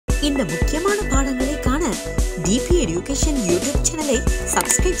இந்த முக்கியமான பாடங்களை காண டிபி எடுகேஷன் யூடியூப் சேனலை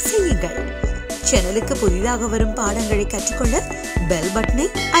சப்ஸ்கிரைப் செய்யுங்கள். சேனலுக்கு புதிதாக வரும் பாடங்களை கற்றுக்கொள்ள பெல் பட்டனை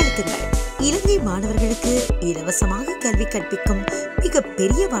அழுத்துங்கள். இலங்கை மாணவர்களுக்கு இலவசமாக கல்வி கற்பிக்கும்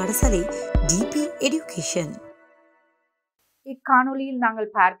மிகப்பெரிய பாடசாலை டிபி எடுகேஷன். இக்காணொலியில்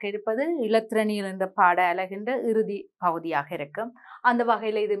நாங்கள் பார்க்க இருப்பது இலத்திரனியல் என்ற பாட அலகின்ற இறுதி பகுதியாக இருக்கும். அந்த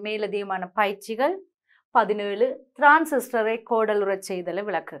வகையில் இது மேலதிகமான பயிற்சிகள் 17 டிரான்சிஸ்டரை கோடலுறச் செய்தலை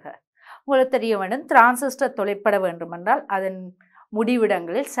விளக்குக. உங்களுக்கு தெரிய வேண்டும், டிரான்சிஸ்டர் தொலைப்பட வேண்டுமென்றால் அதன்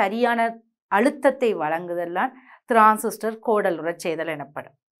முடிவிடங்களில் சரியான அழுத்தத்தை வழங்குதெல்லாம் டிரான்சிஸ்டர் கோடலுறச் செய்தல்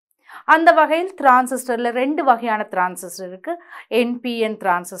எனப்படும். அந்த வகையில் டிரான்சிஸ்டரில் 2 வகையான டிரான்சிஸ்டர் இருக்குது. என்பிஎன்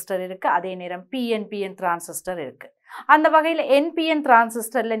டிரான்சிஸ்டர் இருக்குது, அதே நேரம் பிஎன்பிஎன் டிரான்சிஸ்டர் இருக்குது. அந்த வகையில் என்பிஎன்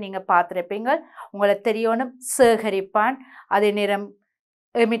டிரான்சிஸ்டரில் நீங்கள் பார்த்துருப்பீங்க, உங்களுக்கு தெரியணும் சேகரிப்பான், அதே நேரம்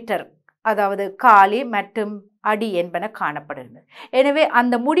எமிட்டர், அதாவது காலி மற்றும் அடி என்பன காணப்படுகிறது. எனவே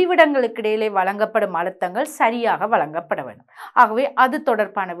அந்த முடிவிடங்களுக்கு இடையிலே வழங்கப்படும் அழுத்தங்கள் சரியாக வழங்கப்பட வேண்டும். ஆகவே அது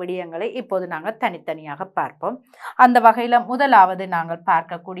தொடர்பான விடயங்களை இப்போது நாங்கள் தனித்தனியாக பார்ப்போம். அந்த வகையில் முதலாவது நாங்கள்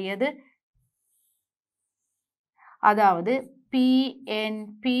பார்க்கக்கூடியது அதாவது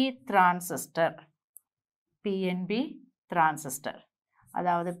பிஎன்பி டிரான்சிஸ்டர். பிஎன்பி டிரான்சிஸ்டர்,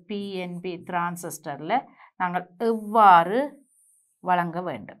 அதாவது பிஎன்பி டிரான்சிஸ்டரில் நாங்கள் எவ்வாறு வழங்க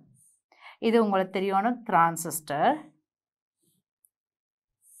வேண்டும். இது உங்களுக்கு தெரியணும், டிரான்சிஸ்டர்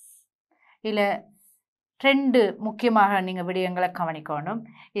இதில் 2 முக்கியமாக நீங்கள் விடயங்களை கவனிக்கணும்.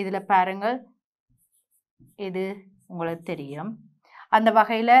 இதில் பாருங்கள், இது உங்களுக்கு தெரியும். அந்த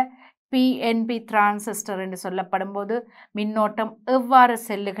வகையில் பிஎன்பி டிரான்சிஸ்டர் என்று சொல்லப்படும் போது மின்னோட்டம் எவ்வாறு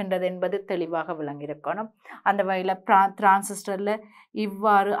செல்லுகின்றது என்பது தெளிவாக விளங்கியிருக்கணும். அந்த வகையில் டிரான்சிஸ்டரில்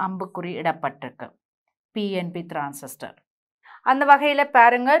இவ்வாறு அம்புக்குறி இடப்பட்டிருக்கு, பிஎன்பி டிரான்சிஸ்டர். அந்த வகையில்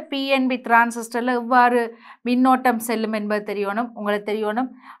பாருங்கள், பிஎன்பி டிரான்சிஸ்டரில் எவ்வாறு மின்னோட்டம் செல்லும் என்பது தெரியணும். உங்களுக்கு தெரியணும்,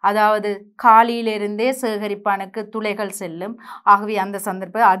 அதாவது காலியிலிருந்தே சேகரிப்பானுக்கு துளைகள் செல்லும். ஆகவே அந்த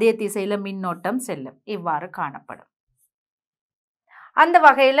சந்தர்ப்பத்தில் அதே திசையில் மின்னோட்டம் செல்லும், இவ்வாறு காணப்படும். அந்த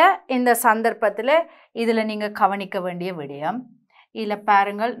வகையில் இந்த சந்தர்ப்பத்தில் இதில் நீங்கள் கவனிக்க வேண்டிய விடயம், இதில்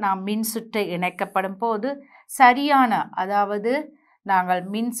பாருங்கள், நாம் மின் சுற்றை இணைக்கப்படும் போது சரியான, அதாவது நாங்கள்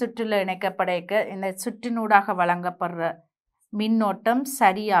மின் சுற்றில் இணைக்கப்பட இந்த சுற்றினூடாக வழங்கப்படுற மின்னோட்டம்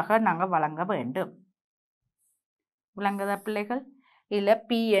சரியாக நாங்கள் வழங்க வேண்டும். விளங்குதா பிள்ளைகள்? இல்லை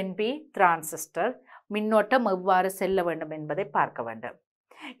பிஎன்பி டிரான்சிஸ்டர் மின்னோட்டம் எவ்வாறு செல்ல வேண்டும் என்பதை பார்க்க வேண்டும்.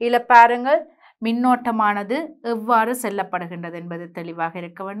 இதில் பாருங்கள், மின்னோட்டமானது எவ்வாறு செல்லப்படுகின்றது என்பது தெளிவாக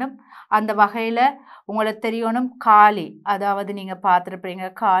இருக்க வேண்டும். அந்த வகையில் உங்களுக்கு தெரியணும், காலி, அதாவது நீங்கள் பார்த்துருப்பீங்க,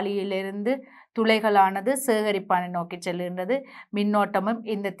 காலியிலிருந்து துளைகளானது சேகரிப்பானை நோக்கி செல்லுகின்றது, மின்னோட்டமும்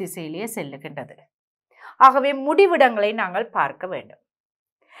இந்த திசையிலேயே செல்லுகின்றது. ஆகவே முடிவிடங்களை நாங்கள் பார்க்க வேண்டும்.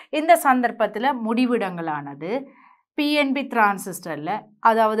 இந்த சந்தர்ப்பத்தில் முடிவிடங்களானது பிஎன்பி டிரான்சிஸ்டரில்,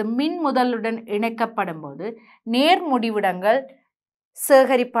 அதாவது மின் முதலுடன் இணைக்கப்படும் போது நேர் முடிவிடங்கள்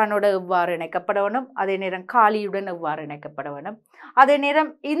சேகரிப்பானோடு எவ்வாறு இணைக்கப்பட வேண்டும், அதே நேரம் காலியுடன் எவ்வாறு இணைக்கப்பட வேண்டும். அதே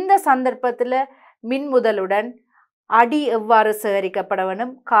நேரம் இந்த சந்தர்ப்பத்தில் மின் முதலுடன் அடி எவ்வாறு சேகரிக்கப்பட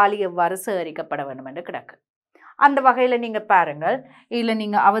வேண்டும், காலி எவ்வாறு சேகரிக்கப்பட வேண்டும் என்று கிடக்கு. அந்த வகையில் நீங்கள் பாருங்கள், இதில்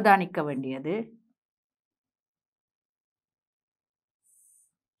நீங்கள் அவதானிக்க வேண்டியது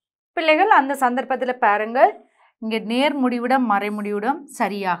பிள்ளைகள், அந்த சந்தர்ப்பத்தில் பாருங்கள், இங்கே நேர் முடிவிடம் மறைமுடிவிடம்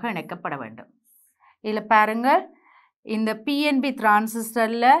சரியாக இணைக்கப்பட வேண்டும். இதில் பாருங்கள், இந்த பிஎன்பி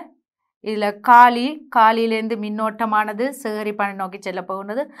டிரான்சிஸ்டரில் இதில் காலியிலேருந்து மின்னோட்டமானது சேகரிப்பானை நோக்கி செல்ல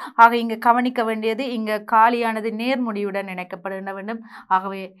போகின்றது. ஆக இங்கே கவனிக்க வேண்டியது, இங்கே காலியானது நேர்முடிவுடன் இணைக்கப்பட வேண்டும்.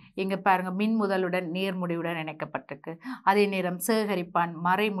 ஆகவே இங்கே பாருங்கள், மின் முதலுடன் நேர்முடிவுடன் இணைக்கப்பட்டிருக்கு, அதே நேரம் சேகரிப்பான்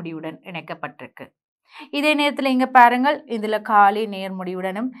மறைமுடிவுடன் இணைக்கப்பட்டிருக்கு. இதே நேரத்தில் இங்கே பாருங்கள், இதில் காலி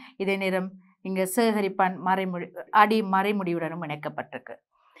நேர்முடிவுடனும், இதே நேரம் இங்கே சேகரிப்பான் அடி மறைமுடிவுடனும் இணைக்கப்பட்டிருக்கு.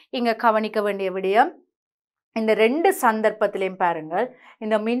 இங்கே கவனிக்க வேண்டிய விடயம், இந்த 2 சந்தர்ப்பத்திலையும் பாருங்கள்,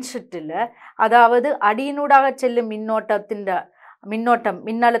 இந்த மின் சுற்றில், அதாவது அடியினூடாக செல்லும்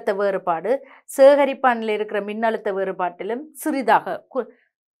மின்னழுத்த வேறுபாடு சேகரிப்பானில் இருக்கிற மின்னழுத்த வேறுபாட்டிலும் சிறிதாக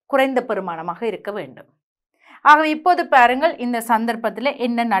குறைந்த பெருமானமாக இருக்க வேண்டும். ஆகவே இப்போது பாருங்கள், இந்த சந்தர்ப்பத்தில்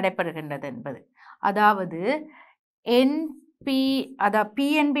என்ன நடைபெறுகின்றது என்பது, அதாவது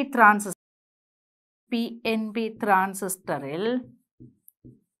பிஎன்பி டிரான்சிஸ்டரில்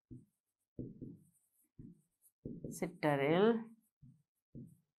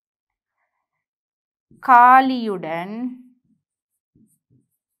காலியுடன்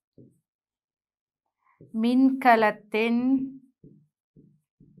மின்கலத்தின்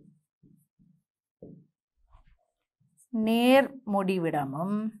நேர்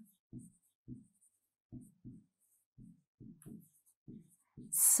முடிவிடமும்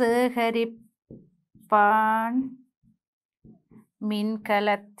சேகரிப்பான்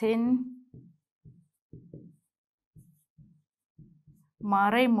மின்கலத்தின்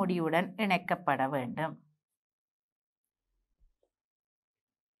மறைமுடிவுடன் இணைக்கப்பட வேண்டும்.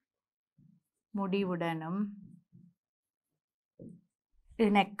 முடிவுடனும்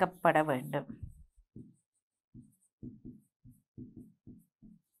இணைக்கப்பட வேண்டும்.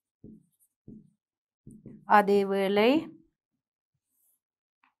 அதேவேளை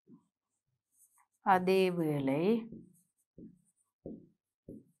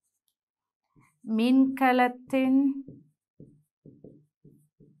மின்கலத்தின்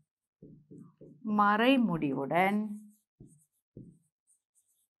மறைமுடிவுடன்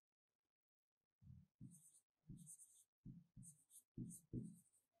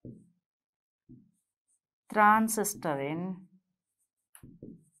டிரான்சிஸ்டரின்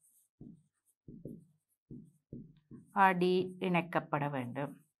அடி இணைக்கப்பட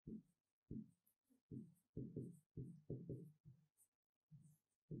வேண்டும்.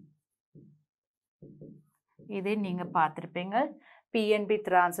 இதை நீங்க பார்த்திருப்பீங்க. PNP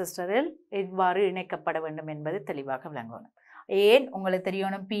டிரான்சிஸ்டரில் எவ்வாறு இணைக்கப்பட வேண்டும் என்பது தெளிவாக விளங்கணும். ஏன் உங்களுக்கு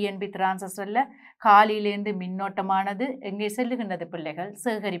தெரியணும், PNP டிரான்சிஸ்டரில் காலியிலேருந்து மின்னோட்டமானது எங்கே செல்லுகின்றது பிள்ளைகள்?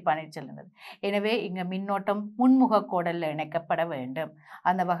 சேகரிப்பானில் செல்லுகிறது. எனவே இங்கே மின்னோட்டம் முன்முக கோடலில் இணைக்கப்பட வேண்டும்.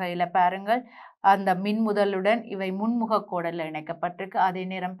 அந்த வகையில் பாருங்கள், அந்த மின்முதலுடன் இவை முன்முக கோடலில் இணைக்கப்பட்டிருக்கு. அதே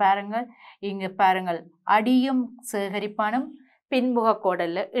நேரம் பாருங்கள், இங்கே பாருங்கள், அடியும் சேகரிப்பானும் பின்முக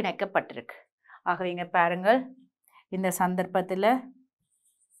கோடலில் இணைக்கப்பட்டிருக்கு. ஆக இங்கே பாருங்கள், இந்த சந்தர்ப்பத்தில்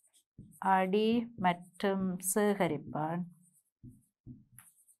அடி மற்றும் சேகரிப்பான்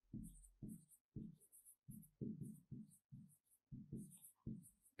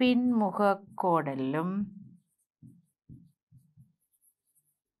பின்முக கோடலும்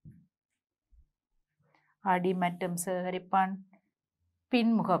அடி மற்றும் சேகரிப்பான்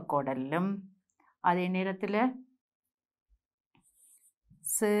பின்முக கோடலும், அதே நேரத்தில்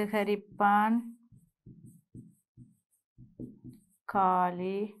சேகரிப்பான்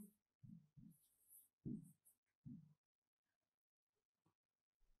காலி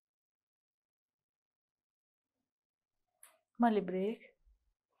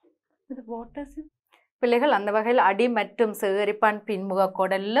பிள்ளைகள் அந்த வகையில் அடி மற்றும் சேகரிப்பான் பின்முக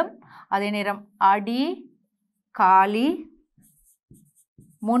கோடலிலும் அதே நேரம் அடி காலி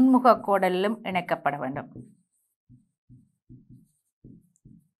முன்முக கோடலிலும் இணைக்கப்பட வேண்டும்.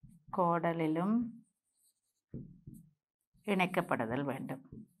 கோடலிலும் இணைக்கப்படுதல் வேண்டும்.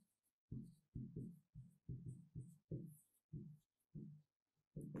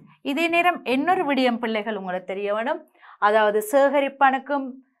 இதே நேரம் இன்னொரு விடயம் பிள்ளைகள் உங்களுக்கு தெரிய வேண்டும். அதாவது சேகரிப்பானுக்கும்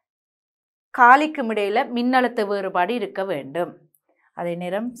காலிக்கும் இடையில மின்னழுத்த வேறுபாடு இருக்க வேண்டும். அதே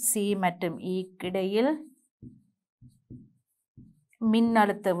நேரம் C மற்றும் E இடையில்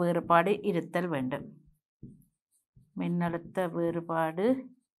மின்னழுத்த வேறுபாடு இருத்தல் வேண்டும். மின்னழுத்த வேறுபாடு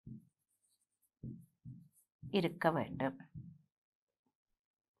இருக்க வேண்டும்.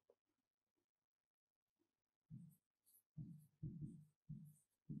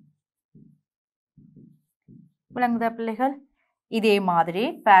 விளங்குதா பிள்ளைகள்? இதே மாதிரி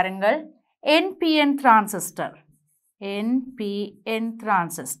பாருங்கள், NPN டிரான்சிஸ்டர், NPN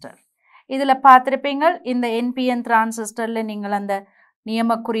டிரான்சிஸ்டர் இதில் பார்த்துருப்பீங்க. இந்த NPN டிரான்சிஸ்டரில் நீங்கள் அந்த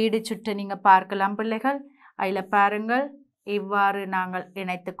நியம குறியீடு சுற்று நீங்கள் பார்க்கலாம் பிள்ளைகள். அதில் பாருங்கள், இவ்வாறு நாங்கள்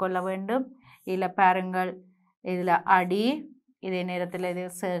இணைத்து கொள்ள வேண்டும். இதில் பாருங்கள், இதில் அடி, இதே நேரத்தில் இது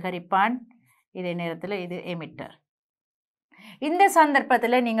சேகரிப்பான், இதே நேரத்தில் இது எமிட்டர். இந்த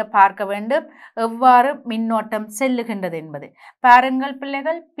சந்தர்ப்பத்தில் நீங்கள் பார்க்க வேண்டும் எவ்வாறு மின்னோட்டம் செல்லுகின்றது என்பது. பாருங்கள்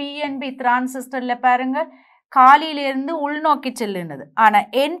பிள்ளைகள், PNP டிரான்சிஸ்டரில் பாருங்கள் காலியிலிருந்து உள்நோக்கி செல்லுகிறது. ஆனால்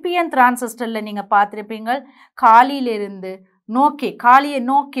NPN டிரான்சிஸ்டரில் நீங்கள் பார்த்துருப்பீங்க காலியிலிருந்து காலியை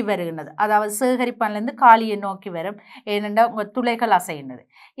நோக்கி வருகின்றது. அதாவது சேகரிப்பான்லேருந்து காலியை நோக்கி வரும். ஏனென்றால் உங்கள் துளைகள் அசைகின்றது.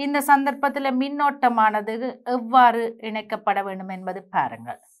 இந்த சந்தர்ப்பத்தில் மின்னோட்டமானது எவ்வாறு இணைக்கப்பட வேண்டும் என்பது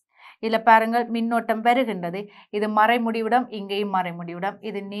பாருங்கள். இதில் பாருங்கள், மின்னோட்டம் வருகின்றது. இது மறைமுடிவிடம், இங்கேயும் மறைமுடிவிடம்.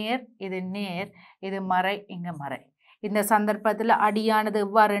 இது நேர், இது நேர், இது மறை, இங்கே மறை. இந்த சந்தர்ப்பத்தில் அடியானது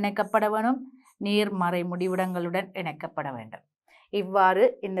எவ்வாறு இணைக்கப்பட வேண்டும்? நேர் மறை முடிவிடங்களுடன் இணைக்கப்பட வேண்டும். இவ்வாறு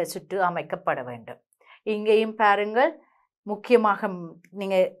இந்த சுற்று அமைக்கப்பட வேண்டும். இங்கேயும் பாருங்கள், முக்கியமாக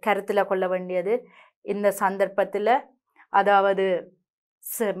நீங்கள் கருத்தில் கொள்ள வேண்டியது இந்த சந்தர்ப்பத்தில், அதாவது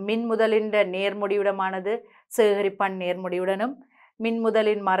மின்முதலின் நேர்முடிவிடமானது சேகரிப்பான் நேர்முடிவுடனும்,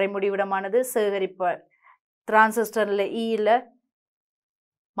 மின்முதலின் மறைமுடிவிடமானது சேகரிப்பான் டிரான்சிஸ்டரில் ஈயில்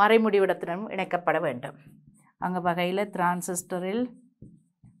மறைமுடிவிடத்துடன் இணைக்கப்பட வேண்டும். அங்கே வகையில் டிரான்சிஸ்டரின்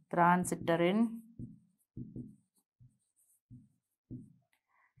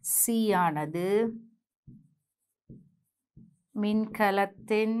C ஆனது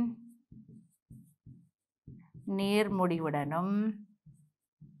மின்கலத்தின் நேர் முடிவுடனும்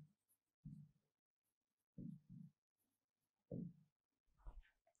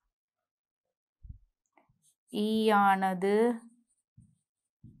ஈயானது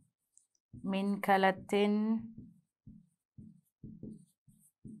மின்கலத்தின்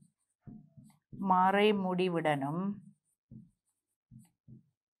மறைமுடிவுடனும்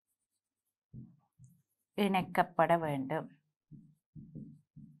இணைக்கப்பட வேண்டும்.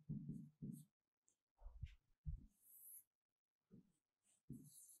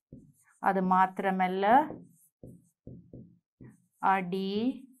 அது மாத்திரமல்ல, அடி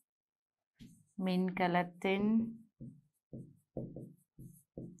மின்கலத்தின்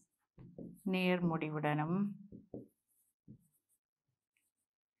நேர்முடிவுடனும்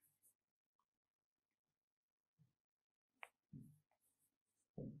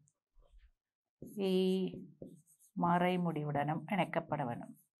மறைமுடிவுடனும் இணைக்கப்பட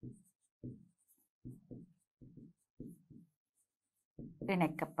வேண்டும்.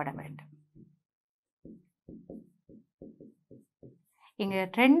 இங்க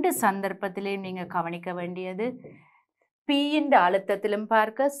ரெண்டு சந்தர்ப்பத்திலையும் நீங்க கவனிக்க வேண்டியது, P யின் அழுத்தத்திலும்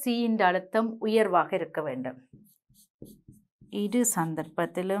பார்க்க C யின் அழுத்தம் உயர்வாக இருக்க வேண்டும். இரு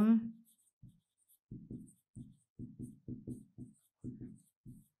சந்தர்ப்பத்திலும்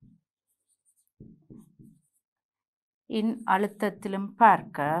இன் அழுத்தத்திலும்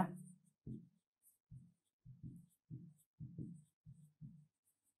பார்க்க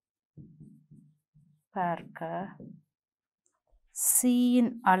C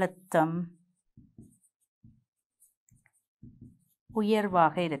யின் அழுத்தம்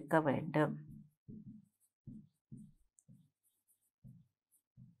உயர்வாக இருக்க வேண்டும்.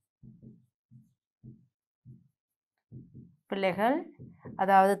 பிள்ளைகள்,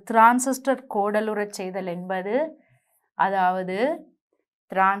 அதாவது டிரான்சிஸ்டர் கோடலுறச் செய்தல் என்பது, அதாவது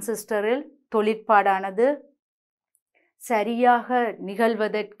டிரான்சிஸ்டரில் தொழிற்பாடானது சரியாக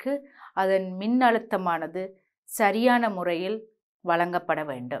நிகழ்வதற்கு அதன் மின்னழுத்தமானது சரியான முறையில் வழங்கப்பட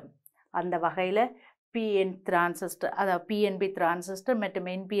வேண்டும். அந்த வகையில் PN டிரான்சிஸ்டர், அதாவது PNP டிரான்சிஸ்டர் மற்றும்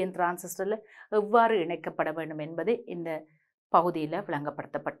NPN டிரான்சிஸ்டரில் எவ்வாறு இணைக்கப்பட வேண்டும் என்பது இந்த பகுதியில்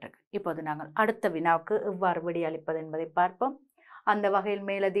விளங்கப்படுத்தப்பட்டிருக்கு. இப்போது நாங்கள் அடுத்த வினாவுக்கு எவ்வாறு விடையளிப்பது என்பதை பார்ப்போம். அந்த வகையில்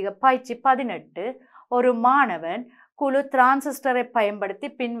மேலதிக பயிற்சி 18. ஒரு மாணவன் குழு டிரான்சிஸ்டரை பயன்படுத்தி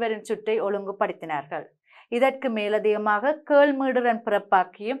பின்வரும் சுற்றை ஒழுங்குபடுத்தினார்கள். இதற்கு மேலதிகமாக கேள்மீடுடன்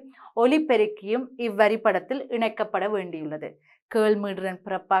பிறப்பாக்கியும் ஒலிபெருக்கியும் இவ்வரிப்படத்தில் இணைக்கப்பட வேண்டியுள்ளது. கேள்மீடுடன்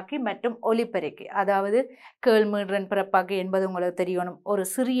பிறப்பாக்கி மற்றும் ஒலிபெருக்கி, அதாவது கேள்மீடுடன் பிறப்பாக்கி என்பது உங்களுக்கு தெரியணும், ஒரு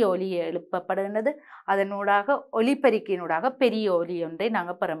சிறிய ஒலியை எழுப்பப்படுகிறது. அதனூடாக ஒலிபெருக்கியினூடாக பெரிய ஒலி ஒன்றை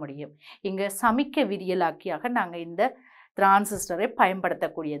நாங்கள் பெற முடியும். இங்கே சமிக்க விரியலாக்கியாக நாங்கள் இந்த டிரான்சிஸ்டரை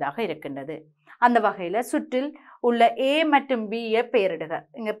பயன்படுத்தக்கூடியதாக இருக்கின்றது. அந்த வகையில் சுற்றில் உள்ள A மற்றும் Bயை பெயரிடுக.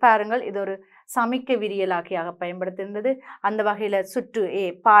 இங்கே பாருங்கள், இது ஒரு சமிக்க விரியலாக்கியாக பயன்படுத்துகின்றது. அந்த வகையில் சுற்று A,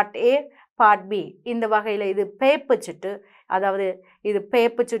 part A, part B. இந்த வகையில் இது பேப்பு சுற்று, அதாவது இது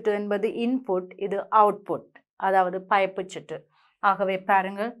பேப்பு சுற்று என்பது இன்புட், இது அவுட்புட், அதாவது பைப்பு சுற்று. ஆகவே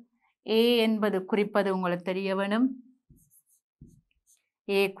பாருங்கள், A என்பது குறிப்பது உங்களுக்கு தெரிய வேணும்.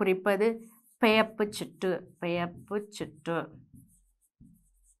 A குறிப்பது பெயப்பு சுற்று, பெயப்பு சுற்று.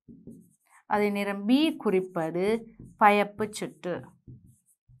 அதே நேரம் B குறிப்பது பயப்பு சுற்று.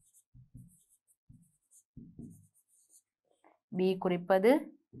 B குறிப்பது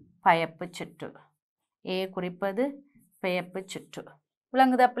பயப்பு சுற்று, A குறிப்பது பெயப்பு சுற்று.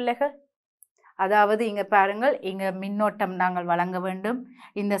 விளங்குதா பிள்ளைகள்? அதாவது இங்கே பாருங்கள், இங்கே மின்னோட்டம் நாங்கள் வழங்க வேண்டும்.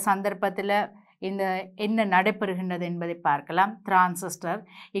 இந்த சந்தர்ப்பத்தில் இந்த என்ன நடைபெறுகின்றது என்பதை பார்க்கலாம். டிரான்சிஸ்டர்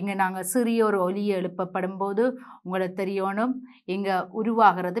இங்கே நாங்கள் சிறிய ஒரு ஒலியை எழுப்பப்படும் போது உங்களுக்கு தெரியணும், இங்கே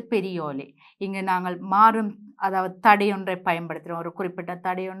உருவாகிறது பெரிய ஒலி. இங்கே நாங்கள் மாறும், அதாவது தடையொன்றை பயன்படுத்துகிறோம், ஒரு குறிப்பிட்ட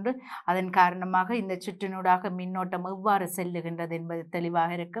தடையொன்று. அதன் காரணமாக இந்த சுற்றினூடாக மின்னோட்டம் எவ்வாறு செல்லுகின்றது என்பது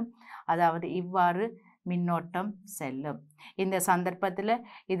தெளிவாக இருக்கும். அதாவது இவ்வாறு மின்னோட்டம் செல்லும். இந்த சந்தர்ப்பத்தில்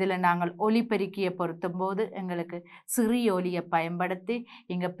இதில் நாங்கள் ஒலிபெருக்கியை பொருத்தும் போது எங்களுக்கு சிறிய ஒலியை பயன்படுத்தி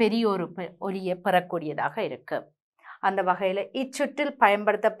இங்கே பெரிய ஒரு ஒலியை பெறக்கூடியதாக இருக்கு. அந்த வகையில் இச்சுற்றில்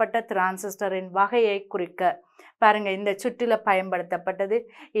பயன்படுத்தப்பட்ட டிரான்சிஸ்டரின் வகையை குறிக்க பாருங்க, இந்த சுற்றில் பயன்படுத்தப்பட்டது.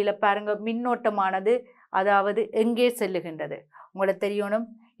 இதில் பாருங்க, மின்னோட்டமானது அதாவது எங்கே செல்லுகின்றது உங்களுக்கு தெரியணும்.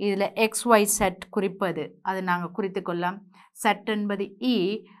 இதில் XY செட் குறிப்பது, அதை நாங்கள் குறித்து கொள்ளலாம். செட் என்பது E,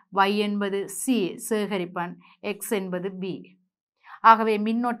 Y என்பது C சேகரிப்பான், X என்பது B. ஆகவே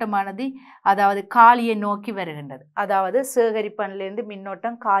மின்னோட்டமானது அதாவது காலியை நோக்கி வருகின்றது, அதாவது சேகரிப்பானிலிருந்து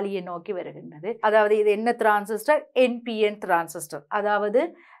மின்னோட்டம் காலியை நோக்கி வருகின்றது. அதாவது இது என்ன டிரான்சிஸ்டர்? NPN டிரான்சிஸ்டர், அதாவது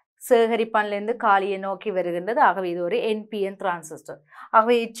சேகரிப்பானிலிருந்து காலியை நோக்கி வருகின்றது. ஆகவே இது ஒரு NPN டிரான்சிஸ்டர்.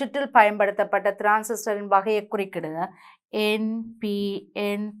 ஆகவே இச்சுற்றில் பயன்படுத்தப்பட்ட டிரான்சிஸ்டரின் வகையை குறிக்கிடுங்க.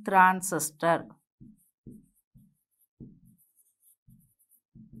 NPN transistor.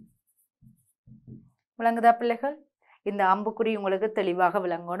 விளங்குதா பிள்ளைகள்? இந்த அம்புக்குறி உங்களுக்கு தெளிவாக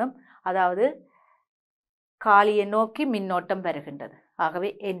விளங்கணும். அதாவது காலியை நோக்கி மின்னோட்டம் வருகின்றது. ஆகவே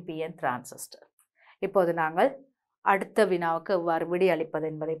NPN டிரான்சிஸ்டர். இப்போது நாங்கள் அடுத்த வினாவுக்கு எவ்வாறு விடையளிப்பது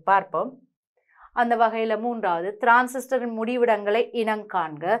என்பதை பார்ப்போம். அந்த வகையில் மூன்றாவது டிரான்சிஸ்டரின் முடிவிடங்களை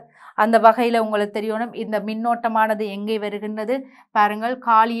இனங்காண்க. அந்த வகையில் உங்களுக்கு தெரியணும் இந்த மின்னோட்டமானது எங்கே வருகின்றது பாருங்கள்,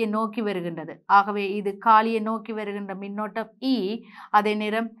 காலியை நோக்கி வருகின்றது. ஆகவே இது காலியை நோக்கி வருகின்ற மின்னோட்டம் E. அதே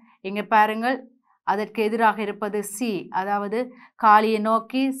நேரம் இங்கே பாருங்கள் அதற்கு எதிராக இருப்பது C. அதாவது காலியை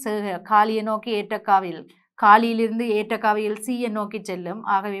நோக்கி ஏற்றக்காவில் காலியிலிருந்து ஏற்றக்காவியில் C நோக்கி செல்லும்.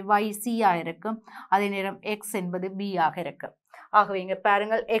 ஆகவே Y C இருக்கும். அதே நேரம் X என்பது B ஆக இருக்கும். ஆகவே இங்கே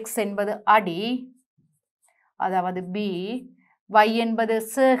பாருங்கள் X என்பது அடி, அதாவது B, Y என்பது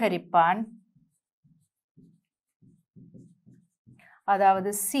சேகரிப்பான்,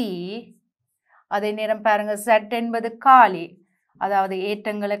 அதாவது C. அதே நேரம் பாருங்கள் Z என்பது காலி, அதாவது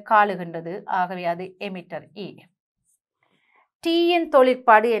ஏற்றங்களை காலுகின்றது. ஆகவே அது எமிட்டர் E. Tயின்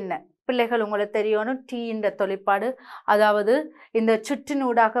தொழிற்பாடு என்ன பிள்ளைகள்? உங்களுக்கு தெரியணும் Tயின் தொழிற்பாடு, அதாவது இந்த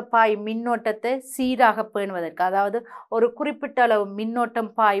சுற்றினூடாக பாய் மின்னோட்டத்தை சீராக பேணுவதற்கு, அதாவது ஒரு குறிப்பிட்ட அளவு மின்னோட்டம்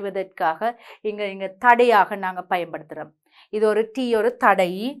பாய்வதற்காக இங்கே தடையாக நாங்கள் பயன்படுத்துகிறோம். இது ஒரு ஒரு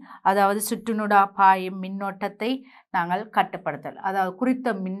தடை, அதாவது சுற்றினூடாக பாயும் மின்னோட்டத்தை நாங்கள் கட்டுப்படுத்தல், அதாவது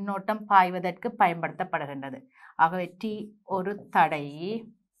குறித்த மின்னோட்டம் பாய்வதற்கு பயன்படுத்தப்படுகின்றது. ஆகவே T ஒரு தடை.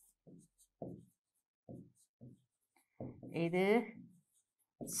 இது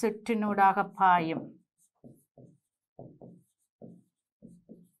சுற்றினூடாக பாயும்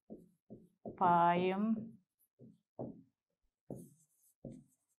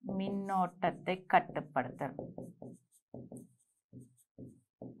மின்னோட்டத்தை கட்டுப்படுத்தல்.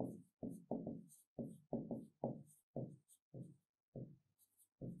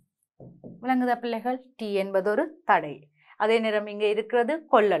 விளங்குதா பிள்ளைகள்? T என்பது ஒரு தடை. அதே நேரம் இங்கே இருக்கிறது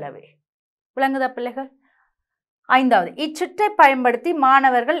கொள்ளளவு. விளங்குதா பிள்ளைகள்? ஐந்தாவது, இச்சுற்றை பயன்படுத்தி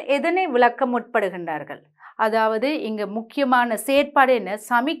மாணவர்கள் எதனை விளக்க முற்படுகின்றார்கள்? அதாவது இங்கே முக்கியமான செயற்பாடு என்ன?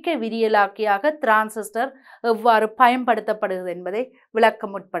 சமிக்கை விரியலாக்கியாக டிரான்சிஸ்டர் எவ்வாறு பயன்படுத்தப்படுகிறது என்பதை விளக்க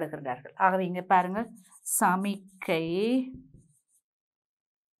முற்படுகின்றார்கள். ஆகவே இங்கே பாருங்கள், சமிக்கை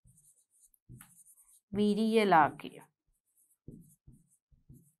விரியலாக்கி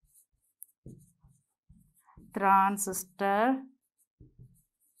டிரான்சிஸ்டர்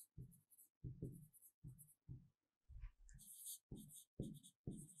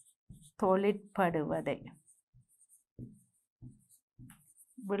தொழிற்படுவதை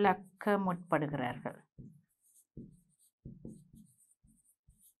விளக்க முற்படுகிறார்கள்.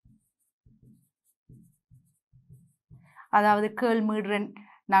 அதாவது கேள்மீடுரன்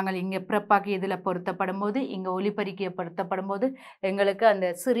நாங்கள் இங்கே பிறப்பாக்கி இதில் பொருத்தப்படும் போது, இங்கே ஒலிபெருக்கியை பொருத்தப்படும் போது எங்களுக்கு அந்த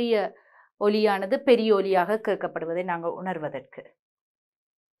சிறிய ஒலியானது பெரிய ஒலியாக கேட்கப்படுவதை நாங்கள் உணர்வதற்கு.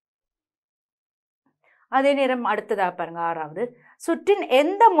 அதே நேரம் அடுத்ததாக பாருங்க, ஆறாவது, சுற்றின்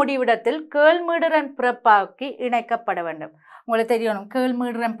எந்த முடிவிடத்தில் கேள்மீடுரன் பிறப்பாக்கி இணைக்கப்பட வேண்டும்? உங்களுக்கு தெரியணும்,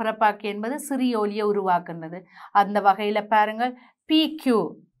 கேள்மீடுரன் பிறப்பாக்கி என்பது சிறிய ஒலியை உருவாக்குகிறது. அந்த வகையில் பாருங்கள், PQ,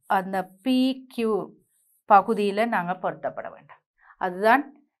 அந்த PQ பகுதியில் நாங்கள் பொருத்தப்பட வேண்டும். அதுதான்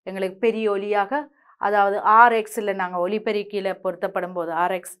எங்களுக்கு பெரிய ஒலியாக, அதாவது RXயில் நாங்கள் ஒலிபெருக்கியில் பொருத்தப்படும் போது,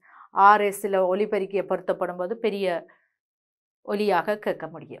 RSயில் ஒலிபெருக்கியை பொருத்தப்படும் போது பெரிய ஒலியாக கேட்க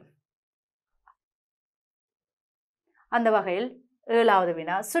முடியும். அந்த வகையில் ஏழாவது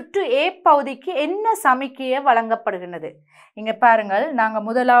வினா, சுற்று A பகுதிக்கு என்ன சமிக்கையை வழங்கப்படுகின்றது? இங்கே பாருங்கள், நாங்கள்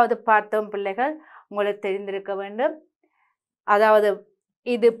முதலாவது பார்த்தோம் பிள்ளைகள், உங்களுக்கு தெரிந்திருக்க வேண்டும். அதாவது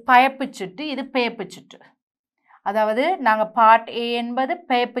இது பயப்பு சுற்று, இது பேப்பு சுற்று. அதாவது நாங்கள் பார்ட் A என்பது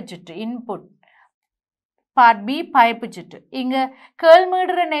பேப்பு சுற்று இன்புட், பார்ட் B பயப்பு சுற்று. இங்கே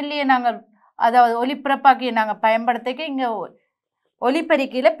கேள்மீடுரன் நெல்லியை நாங்கள், அதாவது ஒலிபரப்பாக்கியை நாங்கள் பயன்படுத்திக்க இங்கே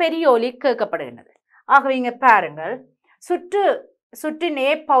ஒலிபெருக்கியில் பெரிய ஒலி கேட்கப்படுகின்றது. ஆகவே இங்கே பாருங்கள், சுற்றின் A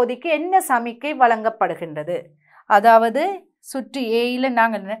பகுதிக்கு என்ன சமிக்கை வழங்கப்படுகின்றது? அதாவது சுற்று Aயில்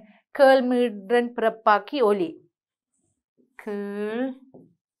நாங்கள் கேள்மீடுரன் பிறப்பாக்கி ஒலி, கேள்மீடுரன்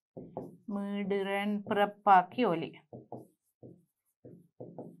பிறப்பாக்கி ஒலி.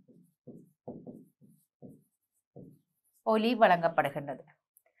 ஒலி வழங்கப்படுகின்றது.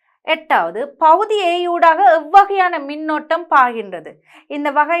 எட்டாவது, பகுதி ஏயூடாக எவ்வகையான மின்னோட்டம் பாய்கின்றது? இந்த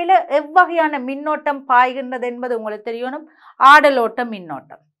வகையில் எவ்வகையான மின்னோட்டம் பாய்கின்றது என்பது உங்களுக்கு தெரியணும். ஆடலோட்ட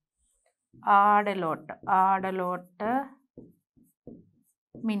மின்னோட்டம், ஆடலோட்ட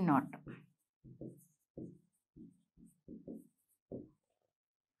மின்னோட்டம்.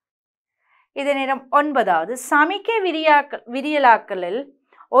 இதே நேரம் ஒன்பதாவது, சமிக்கை விரியலாக்கலில்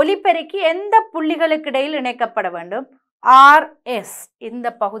ஒலிபெருக்கி எந்த புள்ளிகளுக்கு இடையில் இணைக்கப்பட வேண்டும்? RS, இந்த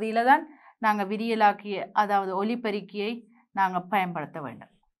பகுதியில் தான் நாங்கள் விரியலாக்கிய, அதாவது ஒலிபெருக்கியை நாங்கள் பயன்படுத்த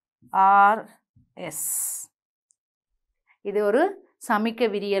வேண்டும். RS S. இது ஒரு சமிக்க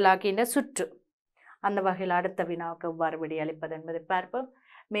விரியலாக்கின்ற சுற்று. அந்த வகையில் அடுத்த வினாவுக்கு எவ்வாறு விடையளிப்பது என்பதை பார்ப்போம்.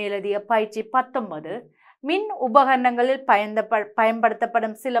 மேலதிக பயிற்சி 19. மின் உபகரணங்களில்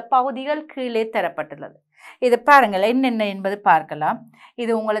பயன்படுத்தப்படும் சில பகுதிகள் கீழே தரப்பட்டுள்ளது. இது பாருங்கள் என்னென்ன என்பது பார்க்கலாம்.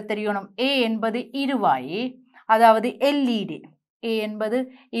 இது உங்களுக்கு தெரியணும். ஏ என்பது இருவாயி, அதாவது எல்இடி. ஏ என்பது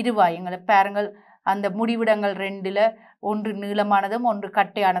இருவாயுங்களை பாருங்கள். அந்த முடிவிடங்கள் 2ல் ஒன்று நீளமானதும் ஒன்று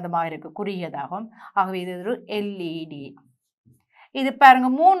கட்டையானதுமாக இருக்கு, குறுகியதாகும். ஆகவே இது ஒரு எல்இடி. இது பாருங்க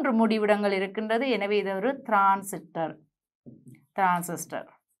 3 முடிவிடங்கள் இருக்கின்றது. எனவே இது ஒரு டிரான்சிஸ்டர்.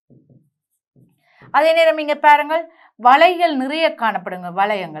 அதே நேரம் இங்க பாருங்கள் வளையங்கள் நிறைய காணப்படுங்க,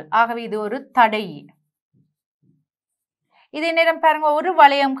 வளையங்கள். ஆகவே இது ஒரு தடை. இதே நேரம் பாருங்க ஒரு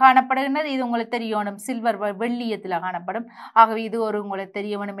வளையம் காணப்படுகின்றது. இது உங்களுக்கு தெரியணும், சில்வர் வெள்ளியத்தில் காணப்படும். ஆகவே இது ஒரு உங்களுக்கு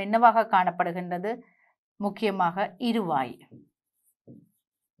தெரியணும் என்னவாக காணப்படுகின்றது, முக்கியமாக இருவாய்.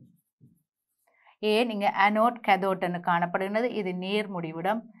 ஏன் இங்க அனோட் கேதோட் என்று காணப்படுகின்றது. இது நேர்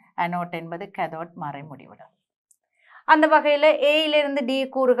முடிவிடம், அனோட் என்பது கேதோட் மறை முடிவிடம். அந்த வகையில் ஏயிலிருந்து டி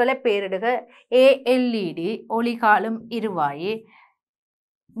கூறுகளை பெயரிடுக. ஏ எல்இடி ஒளிகாலும் இருவாயி,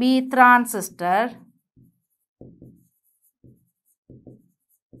 பி டிரான்சிஸ்டர்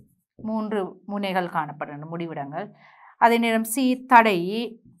 3 முனைகள் காணப்படுகின்ற முடிவிடங்கள். அதே நேரம் சி தடை,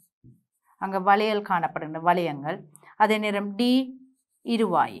 அங்கே வளையல் காணப்படுகின்ற வளையங்கள். அதே நேரம் டி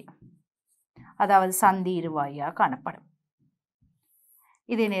இருவாயி, அதாவது சந்தி இருவாயாக காணப்படும்.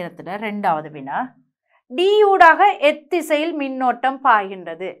 இதே நேரத்தில் 2வது வினா, டியூடாக எத்திசையில் மின்னோட்டம்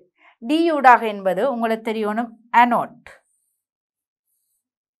பாய்கின்றது. டியூடாக என்பது உங்களுக்கு தெரியணும் அனோட்,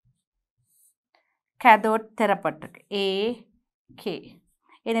 கேதோட் தரப்பட்டிருக்கு ஏ கே.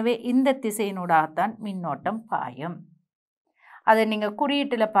 எனவே இந்த திசையினூடாகத்தான் மின்னோட்டம் பாயும். அதை நீங்கள்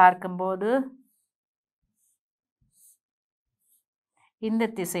குறியீட்டில் பார்க்கும்போது இந்த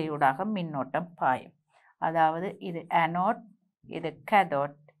திசையூடாக மின்னோட்டம் பாயும். அதாவது இது அனோட், இது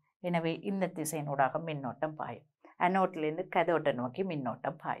கேதோட். எனவே இந்த திசையினூடாக மின்னோட்டம் பாயும். அனோட்லேருந்து கேதோட்டை நோக்கி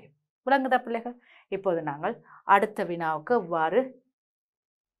மின்னோட்டம் பாயும். விளங்குதா பிள்ளைகள்? இப்போது நாங்கள் அடுத்த வினாவுக்கு எவ்வாறு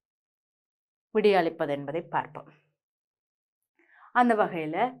விடையளிப்பது என்பதை பார்ப்போம். அந்த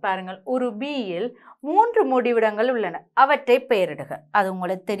வகையில் பாருங்கள், ஒரு பியில் 3 முடிவிடங்கள் உள்ளன. அவற்றை பெயரிடுக. அது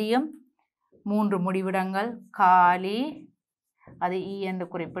உங்களுக்கு தெரியும். 3 முடிவிடங்கள் காலி, அது இ என்று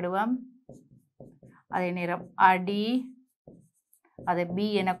குறிப்பிடுவோம். அதே நேரம் அடி, அதை பி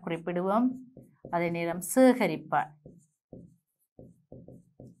என குறிப்பிடுவோம். அதே நேரம் சேகரிப்பான்,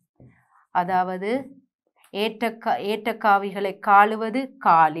 அதாவது ஏற்றக்காவிகளை காலுவது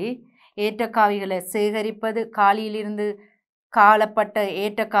காலி, ஏற்றக்காவிகளை சேகரிப்பது, காலியிலிருந்து காலப்பட்ட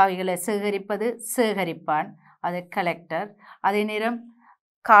ஏற்றக்காவிகளை சேகரிப்பது சேகரிப்பான், அது கலெக்டர். அதே நேரம்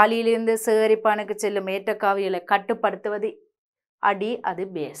காலியிலிருந்து சேகரிப்பானுக்கு செல்லும் ஏற்றக்காவிகளை கட்டுப்படுத்துவது அடி, அது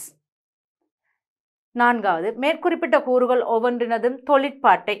பேஸ். 4வது, மேற்குறிப்பிட்ட கூறுகள் ஒவ்வொன்றினதும்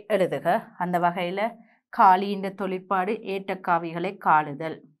தொழிற்பாட்டை எழுதுக. அந்த வகையில் காலியின் தொழிற்பாடு ஏற்றக்காவிகளை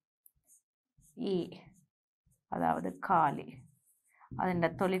காலுதல், இ அதாவது காலி.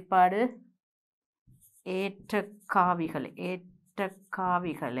 அதன் தொழிற்பாடு ஏற்றக்காவிகளை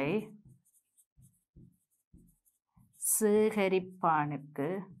சேகரிப்பானுக்கு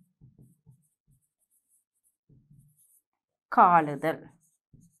காலுதல்.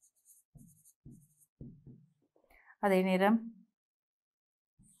 அதே நேரம்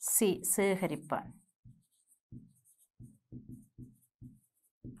சி சேகரிப்பான்,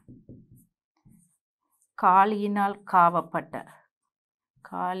 காலியினால் காவப்பட்ட,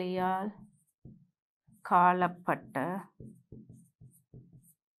 காலியால் காலப்பட்ட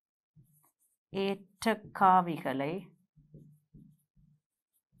ஏற்றக்காவிகளை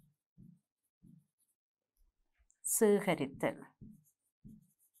சேகரித்தல்.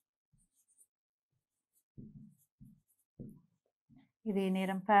 இதே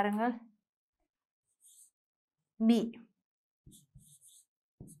நேரம் பாருங்கள், பி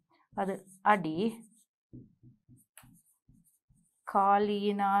அது அடி,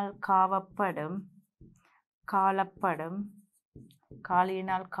 காலியினால்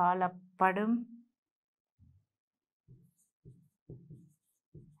காலியினால் காலப்படும்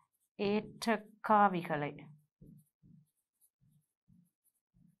ஏற்றக்காவிகளை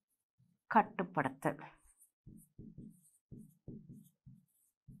கட்டுப்படுத்தல்.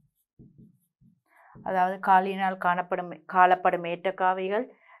 அதாவது காலியினால் காலப்படும் ஏற்றக்காவிகள்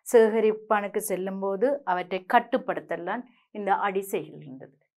சேகரிப்பானுக்கு செல்லும் போது அவற்றை கட்டுப்படுத்தலாம் இந்த அடி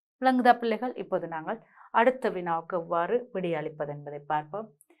செய்கின்றது. விளங்குதா பிள்ளைகள்? இப்போது நாங்கள் அடுத்த வினாவுக்கு எவ்வாறு விடையளிப்பது என்பதை பார்ப்போம்.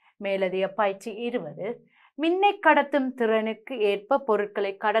 மேலதிக பயிற்சி 20. மின்னை கடத்தும் திறனுக்கு ஏற்ப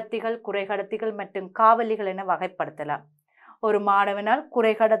பொருட்களை கடத்திகள், குறைகடத்திகள் மற்றும் காவலிகள் என வகைப்படுத்தலாம். ஒரு மாணவனால்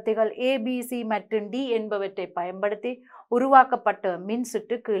குறைகடத்திகள் ABC மற்றும் D என்பவற்றை பயன்படுத்தி உருவாக்கப்பட்ட மின்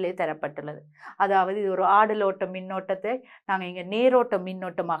சுற்று கீழே தரப்பட்டுள்ளது. அதாவது இது ஒரு ஆடலோட்ட மின்னோட்டத்தை நாங்கள் இங்கே நேரோட்ட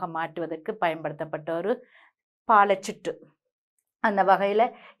மின்னோட்டமாக மாற்றுவதற்கு பயன்படுத்தப்பட்ட ஒரு பாலச்சுற்று. அந்த வகையில்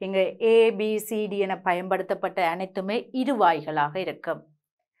இங்கே ABCD என பயன்படுத்தப்பட்ட அனைத்துமே இருவாய்களாக இருக்கும்.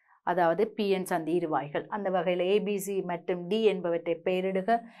 அதாவது PN சந்தி இருவாய்கள். அந்த வகையில் ABC மற்றும் D என்பவற்றை பெயரிடுக.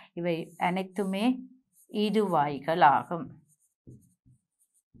 இவை அனைத்துமே இருவாய்களாகும்.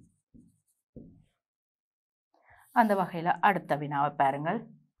 அந்த வகையில் அடுத்த வினாவை பாருங்கள்.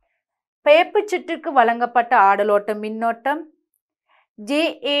 பெயர்ப்பு சுற்றுக்கு வழங்கப்பட்ட ஆடலோட்ட மின்னோட்டம்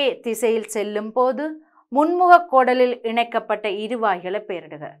JA திசையில் செல்லும் போது முன்முக கோடலில் இணைக்கப்பட்ட இருவாய்களை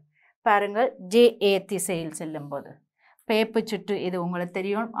பெயரிடுக. பாருங்கள், JA திசையில் செல்லும் போது பெயர்ப்பு சுற்று இது உங்களுக்கு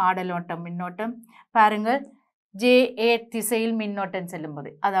தெரியும், ஆடலோட்ட மின்னோட்டம். பாருங்கள், JA திசையில் மின்னோட்டம் செல்லும்போது,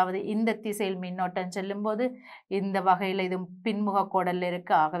 அதாவது இந்த திசையில் மின்னோட்டம் செல்லும்போது இந்த வகையில் இது பின்முக கோடலில்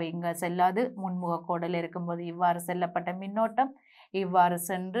இருக்குது. ஆகவே இங்கே செல்லாது. முன்முக கோடலில் இருக்கும்போது இவ்வாறு செல்லப்பட்ட மின்னோட்டம் இவ்வாறு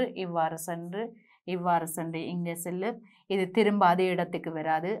சென்று இவ்வாறு சென்று இவ்வாறு சென்று இங்கே செல்லு. இது திரும்ப அதே இடத்துக்கு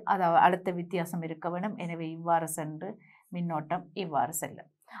வராது. அதாவது அடுத்த வித்தியாசம் இருக்க வேண்டும். எனவே இவ்வாறு சென்று மின்னோட்டம் இவ்வாறு செல்லும்.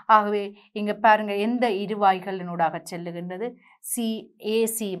 ஆகவே இங்கே பாருங்க, எந்த இருவாய்களினூடாக செல்லுகின்றது?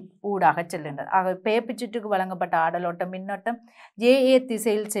 AC ஊடாக செல்லுகின்றது. ஆகவே பெயர்ப்பு சுற்றுக்கு வழங்கப்பட்ட ஆடலோட்ட மின்னோட்டம் JA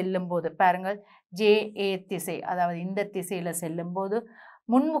திசையில் செல்லும் போது பாருங்கள், JA திசை அதாவது இந்த திசையில் செல்லும் போது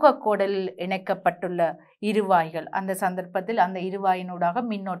முன்முக கோடலில் இணைக்கப்பட்டுள்ள இருவாய்கள், அந்த சந்தர்ப்பத்தில் அந்த இருவாயினூடாக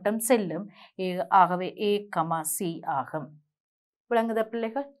மின்னோட்டம் செல்லும். ஆகவே A,C ஆகும். விளங்குத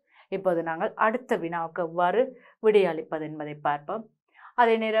பிள்ளைகள்? இப்போது நாங்கள் அடுத்த வினாவுக்கு எவ்வாறு விடையளிப்பது என்பதை பார்ப்போம்.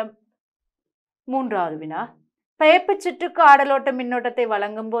 அதே நேரம் மூன்றாவது வினா, பெயர்ப்பு சுற்றுக்கு ஆடலோட்ட மின்னோட்டத்தை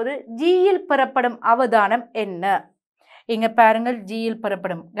வழங்கும் போது Gயில் பெறப்படும் அவதானம் என்ன? இங்க பாருங்கள், Gயில்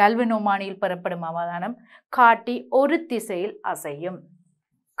பெறப்படும் கல்வனோமானியில் பெறப்படும் அவதானம் காட்டி ஒரு திசையில் அசையும்.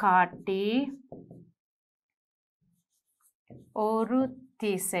 காட்டி ஒரு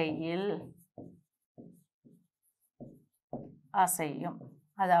திசையில் அசையும்.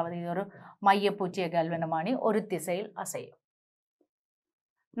 அதாவது இது ஒரு மையப்பூச்சிய கல்வனமானி ஒரு திசையில் அசையும்.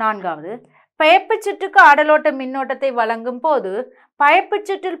 நான்காவது, பெயர்ப்பு சுற்றுக்கு ஆடலோட்ட மின்னோட்டத்தை வழங்கும் போது பெயர்ப்பு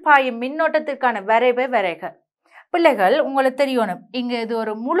சுற்றில் பாயும் மின்னோட்டத்திற்கான வரைவை வரைக. பிள்ளைகள், உங்களுக்கு தெரியணும், இங்கு இது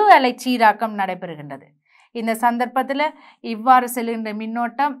ஒரு முழு அலை சீராக்கம் நடைபெறுகின்றது. இந்த சந்தர்ப்பத்தில் இவ்வாறு செல்கின்ற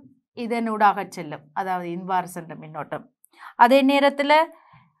மின்னோட்டம் இதனூடாக செல்லும். அதாவது இவ்வாறு சென்ற மின்னோட்டம். அதே நேரத்தில்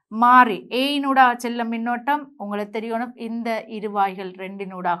மாறி ஏயினூடாக செல்லும் மின்னோட்டம் உங்களுக்கு தெரியணும், இந்த இருவாய்கள்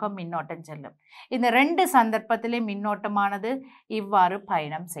ரெண்டினூடாக மின்னோட்டம் செல்லும். இந்த ரெண்டு சந்தர்ப்பத்திலே மின்னோட்டமானது இவ்வாறு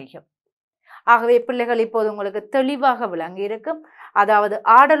பயணம் செய்யும். ஆகவே பிள்ளைகள், இப்போது உங்களுக்கு தெளிவாக விளங்கி இருக்கும். அதாவது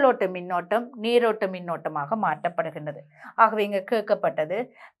ஆடலோட்ட மின்னோட்டம் நேரோட்ட மின்னோட்டமாக மாற்றப்படுகின்றது. ஆகவே இங்கே கேட்கப்பட்டது,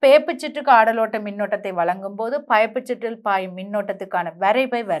 பெயர்ப்பு சுற்றுக்கு ஆடலோட்ட மின்னோட்டத்தை வழங்கும் போது பெயர்ப்பு சுற்றில் பாயும் மின்னோட்டத்துக்கான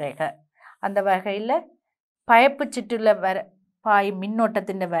வரைவை வரைக. அந்த வகையில் பெயர்ப்பு சுற்றில் பாயும்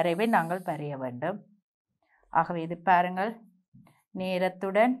மின்னோட்டத்தின் வரைவை நாங்கள் வரைய வேண்டும். ஆகவே இது பாருங்கள்,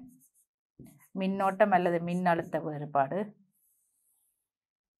 நேரத்துடன் மின்னோட்டம் அல்லது மின்னழுத்த வேறுபாடு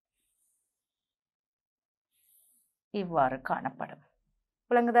இவ்வாறு காணப்படும்.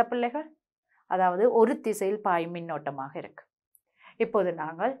 விளங்குதா பிள்ளைகள்? அதாவது ஒரு திசையில் பாயும் மின்னோட்டமாக இருக்கு. இப்போது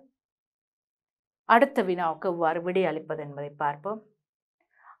நாங்கள் அடுத்த வினாவுக்கு இவ்வாறு விடையளிப்பது என்பதை பார்ப்போம்.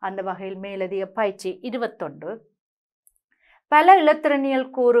 அந்த வகையில் மேலதிக பயிற்சி 21, பல இலத்திரனியல்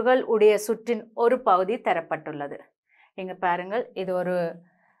கூறுகள் உடைய சுற்றின் ஒரு பகுதி தரப்பட்டுள்ளது. இங்க பாருங்கள், இது ஒரு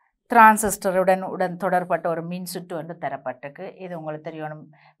டிரான்சிஸ்டருடன் தொடர்பட்ட ஒரு மின் சுற்று ஒன்று தரப்பட்டிருக்கு. இது உங்களுக்கு தெரியணும்,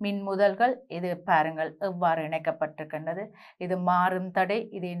 மின் முதல்கள். இது பாருங்கள் எவ்வாறு இணைக்கப்பட்டிருக்கின்றது. இது மாறும் தடை.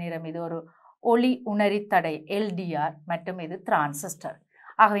 இதே நேரம் இது ஒரு ஒளி உணரி தடை LDR மற்றும் இது டிரான்சிஸ்டர்.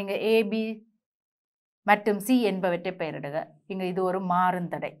 ஆக இங்கே AB மற்றும் C என்பவற்றை பெயரிடுக. இங்கே இது ஒரு மாறும்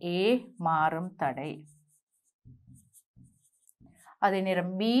தடை, A மாறும் தடை. அதே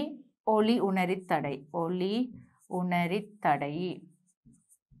நேரம் B ஒளி உணரி தடை, ஒளி உணரி தடை,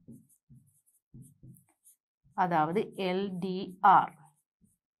 அதாவது LDR.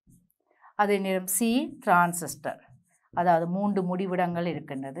 அதே நேரம் C டிரான்சிஸ்டர், அதாவது 3 முடிவிடங்கள்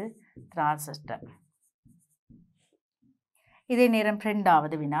இருக்கின்றது டிரான்சிஸ்டர். இதே நேரம்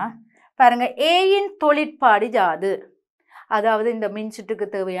இரண்டாவது வினா பாருங்க, Aயின் தொழிற்பாடு யாது? அதாவது இந்த மின் சுற்றுக்கு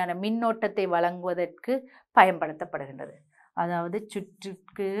தேவையான மின்னோட்டத்தை வழங்குவதற்கு பயன்படுத்தப்படுகின்றது. அதாவது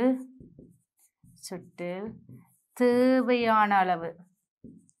சுற்றில் தேவையான அளவு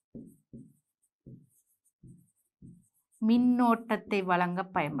மின்னோட்டத்தை வழங்க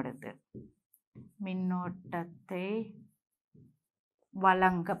பயன்படுது. மின்னோட்டத்தை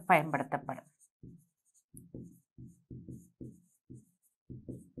வழங்க பயன்படுத்தப்படும்.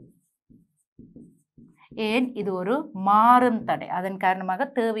 ஏன் இது ஒரு மாறும் தடை. அதன் காரணமாக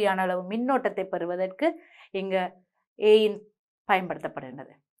தேவையான அளவு மின்னோட்டத்தை பெறுவதற்கு இங்கே ஏயின்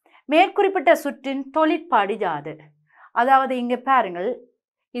பயன்படுத்தப்படுகின்றது. மேற்குறிப்பிட்ட சுற்றின் தொழிற்பாடு யாது? அதாவது இங்கே பாருங்கள்,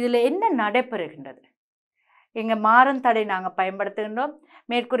 இதில் என்ன நடைபெறுகின்றது. இங்கே மாறும் தடை நாங்கள் பயன்படுத்துகின்றோம்.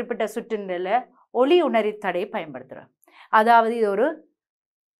 மேற்குறிப்பிட்ட சுற்றில் ஒளி உணரி தடை பயன்படுத்துகிறோம். அதாவது இது ஒரு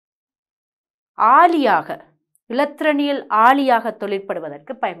ஆளியாக, இலத்திரனியல் ஆளியாக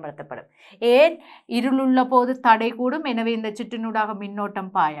தொழிற்படுவதற்கு பயன்படுத்தப்படும். ஏன்? இருளுள்ள போது தடை கூடும், எனவே இந்த சுற்றினூடாக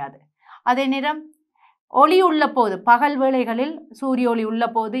மின்னோட்டம் பாயாது. அதே நேரம் ஒளி உள்ள போது, பகல் வேளைகளில் சூரிய ஒளி உள்ள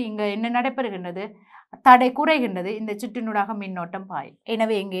போது இங்கே என்ன நடைபெறுகின்றது? தடை குறைகின்றது, இந்த சுற்றினூடாக மின்னோட்டம் பாயும்.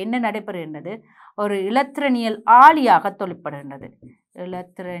 எனவே இங்கே என்ன நடைபெறுகின்றது? ஒரு இலத்திரனியல் ஆளியாக தொழிற்படுகின்றது.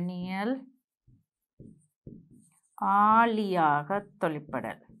 இலத்திரனியல் ஆளியாக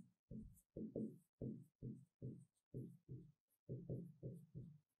தொழிற்படல்.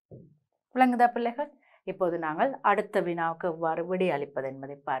 விளங்குதா பிள்ளைகள்? இப்போது நாங்கள் அடுத்த வினாவுக்கு எவ்வாறு விடையளிப்பது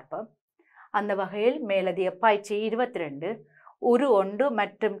என்பதை பார்ப்போம். அந்த வகையில் மேலதிக பயிற்சி 22 உரு 1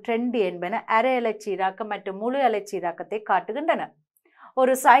 மற்றும் 2 என்பன அரை அலைச்சீராக்கம் மற்றும் முழு அலைச்சீராக்கத்தை காட்டுகின்றன.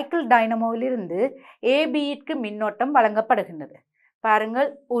 ஒரு சைக்கிள் டைனமோவிலிருந்து ஏபிக்கு மின்னோட்டம் வழங்கப்படுகின்றது. பாருங்கள்,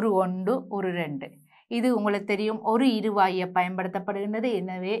 உரு 1 உரு 2 இது உங்களுக்கு தெரியும் ஒரு இருவாயை பயன்படுத்தப்படுகின்றது.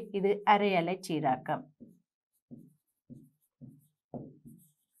 எனவே இது அரை அலைச்சீராக்கம்.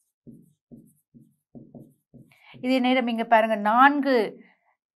 இதே நேரம் இங்கே பாருங்கள், 4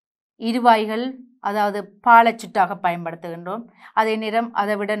 இருவாய்கள், அதாவது பாலச்சுட்டாக பயன்படுத்துகின்றோம். அதே நேரம்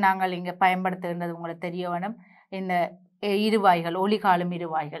அதை விட நாங்கள் இங்கே பயன்படுத்துகின்றது உங்களுக்கு தெரிய வேணும், இந்த இருவாய்கள், ஒளிகாலும்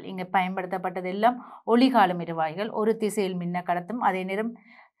இருவாய்கள். இங்கே பயன்படுத்தப்பட்டது எல்லாம் ஒளிகாலும் இருவாய்கள். ஒரு திசையில் மின்ன கடத்தும், அதே நேரம்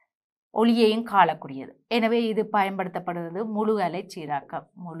ஒளியையும் காலக்கூடியது. எனவே இது பயன்படுத்தப்படுவது முழு அலை சீராக்கம்.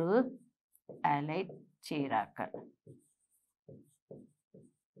 முழு அலை சீராக்கம்.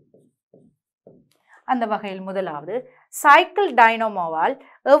 அந்த வகையில் முதலாவது, சைக்கிள் டைனமோவால்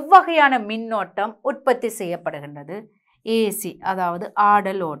எவ்வகையான மின்னோட்டம் உற்பத்தி செய்யப்படுகின்றது? ஏசி, அதாவது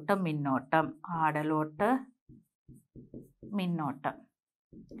ஆடல் ஓட்ட மின்னோட்டம். ஆடல் ஓட்ட மின்னோட்டம்.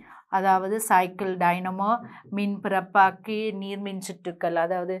 அதாவது சைக்கிள் டைனமோ மின் பிறப்பாக்கி நீர்மின் சுற்றுக்கள்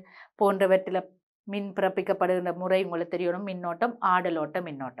அதாவது போன்றவற்றில் மின் பிறப்பிக்கப்படுகின்ற முறை உங்களுக்கு தெரியணும். மின்னோட்டம் ஆடலோட்ட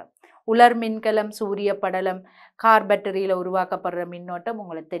மின்னோட்டம். உலர் மின்கலம், சூரிய படலம், கார் பேட்டரியில் உருவாக்கப்படுற மின்னோட்டம்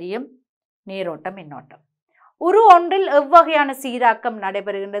உங்களுக்கு தெரியும், நேரோட்ட மின்னோட்டம். உரு ஒன்றில் எவ்வகையான சீராக்கம்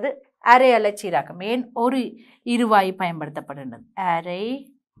நடைபெறுகின்றது? அரை அலை சீராக்கம். ஏன்? ஒரு இருவாய் பயன்படுத்தப்படுகின்றது. அரை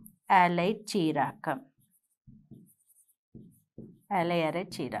அலை சீராக்கம். அலை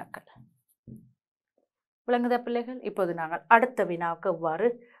சீராக்கல். விளங்குதா பிள்ளைகள்? இப்போது நாங்கள் அடுத்த வினாவுக்கு எவ்வாறு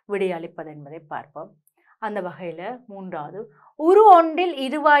விடையளிப்பது என்பதை பார்ப்போம். அந்த வகையில் மூன்றாவது, உரு ஒன்றில்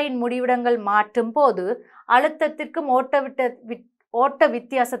இருவாயின் முடிவிடங்கள் மாற்றும் போது அழுத்தத்திற்கும் ஓட்ட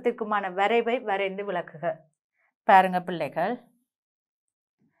வித்தியாசத்திற்குமான வரைவை வரைந்து விளக்குக. பாருங்க பிள்ளைகள்,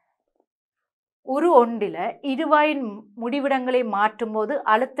 உரு ஒன்றில் இருவாயின் முடிவிடங்களை மாற்றும் போது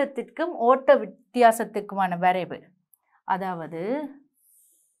அழுத்தத்திற்கும் ஓட்ட வித்தியாசத்திற்குமான வரைவு. அதாவது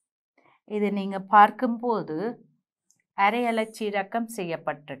இது நீங்கள் பார்க்கும்போது அரை அலை சீராக்கம்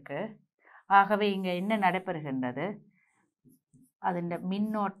செய்யப்பட்டிருக்கு. ஆகவே இங்கே என்ன நடைபெறுகின்றது? அதன்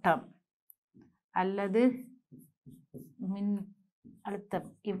மின்னோட்டம் அல்லது மின் அழுத்தம்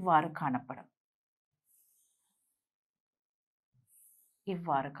இவ்வாறு காணப்படும்.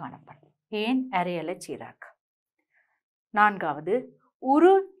 இவ்வாறு காணப்படும். ஏன்? அரை அலை சீராக்கம். நான்காவது,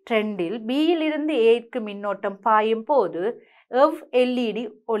 உரு 2 பியில் இருந்து ஏக்கு மின்னோட்டம் பாயும் போது எல்இடி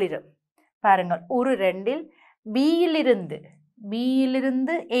ஒளிரும். பாருங்கள், உரு 2 பியிலிருந்து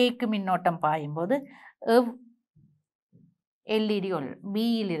ஏக்கு மின்னோட்டம் பாயும் போது எல்இடி ஒளிரும்.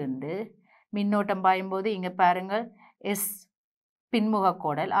 பியிலிருந்து மின்னோட்டம் பாயும் போது இங்கே பாருங்கள், எஸ் பின்முக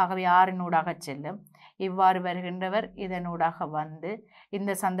கோடல். ஆகவே ஆறினூடாக செல்லும். இவ்வாறு வருகின்றவர் இதனூடாக வந்து,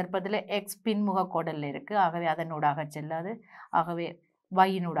 இந்த சந்தர்ப்பத்தில் எக்ஸ் பின்முக கோடல் இருக்குது. ஆகவே அதனூடாக செல்லாது. ஆகவே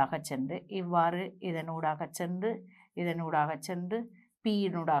வையினூடாக சென்று இவ்வாறு இதனூடாக சென்று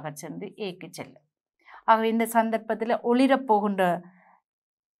பியினூடாக சென்று ஏக்கு செல்லும். ஆகவே இந்த சந்தர்ப்பத்தில் ஒளிரப்போகின்ற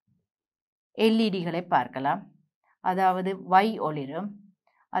எல்இடிகளை பார்க்கலாம். அதாவது வை ஒளிரும்,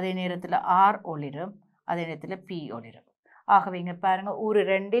 அதே நேரத்தில் ஆர் ஒளிரும், அதே நேரத்தில் பி ஒளிரும். ஆகவே இங்கே பாருங்கள், உரு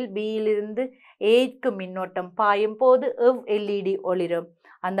 2 பியிலிருந்து ஏக்கு மின்னோட்டம் பாயும் போது எல்இடி ஒளிரும்.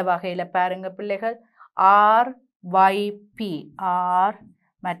 அந்த வகையில் பாருங்க பிள்ளைகள், ஆர் வை பி, ஆர்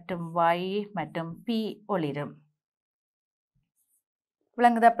மற்றும் வை மற்றும் பி ஒளிரும்.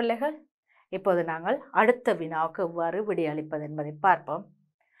 விளங்குதா பிள்ளைகள்? இப்போது நாங்கள் அடுத்த வினாவுக்கு எவ்வாறு விடையளிப்பது என்பதை பார்ப்போம்.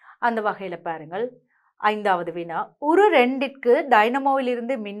 அந்த வகையில் பாருங்கள், 5வது வினா, உரு 2ற்கு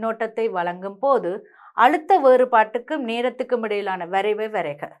டைனமோவிலிருந்து மின்னோட்டத்தை வழங்கும் போது அழுத்த வேறுபாட்டுக்கும் நேரத்துக்கும் இடையிலான வரைவை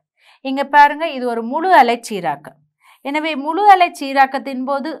வரைக. இங்க பாருங்க, இது ஒரு முழு அலை சீராக்கம். எனவே முழு அலை சீராக்கத்தின்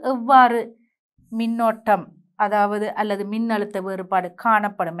போது எவ்வாறு மின்னோட்டம் அதாவது அல்லது மின்னழுத்த வேறுபாடு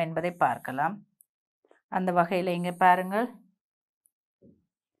காணப்படும் என்பதை பார்க்கலாம். அந்த வகையில் இங்க பாருங்கள்,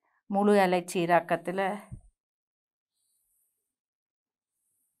 முழு அலை சீராக்கத்தில்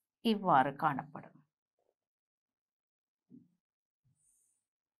இவ்வாறு காணப்படும்.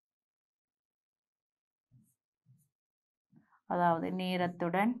 அதாவது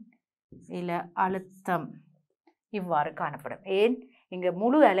நேரத்துடன் இல்ல அழுத்தம் இவ்வாறு காணப்படும். ஏன் இங்க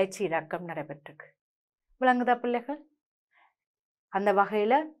முழு அலை சீராக்கம் நடைபெற்றிருக்கு. விளங்குதா பிள்ளைகள்? அந்த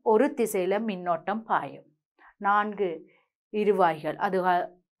வகையில ஒரு திசையில மின்னோட்டம் பாயும். 4 இருவாய்கள்,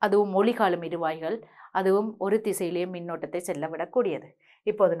 அதுவும் ஒளிகாலும் இருவாய்கள், அதுவும் ஒரு திசையிலேயே மின்னோட்டத்தை செல்ல விடக்கூடியது.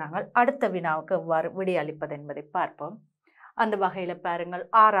 இப்போது நாங்கள் அடுத்த வினாவுக்கு எவ்வாறு விடையளிப்பது என்பதை பார்ப்போம். அந்த வகையில பாருங்கள்,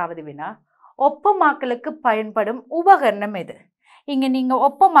 6வது வினா, ஒப்பமாக்கலுக்கு பயன்படும் உபகரணம் எது? இங்க நீங்க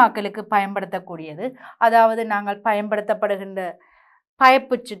ஒப்பமாக்கலுக்கு பயன்படுத்தக்கூடியது, அதாவது நாங்கள் பயன்படுத்தப்படுகின்ற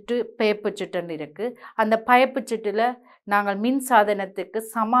பயப்பு சுற்று, பேப்பு சுற்றுன்னு இருக்கு. அந்த பயப்பு சுற்றுல நாங்கள் மின் சாதனத்துக்கு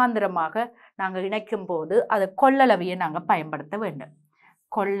சமாந்தரமாக நாங்கள் இணைக்கும் போது அது கொள்ளளவியை நாங்கள் பயன்படுத்த வேண்டும்.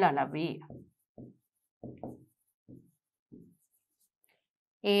 கொள்ளளவி.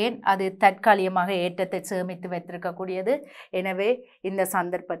 ஏன்? அது தற்காலிகமாக ஏற்றத்தை சேமித்து வைத்திருக்கக்கூடியது. எனவே இந்த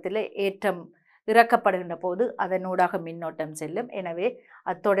சந்தர்ப்பத்தில் ஏற்றம் இறக்கப்படுகின்ற போது அதனூடாக மின்னோட்டம் செல்லும். எனவே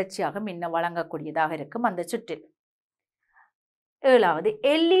அது தொடர்ச்சியாக மின்ன வழங்கக்கூடியதாக இருக்கும் அந்த சுற்றில். 7வது,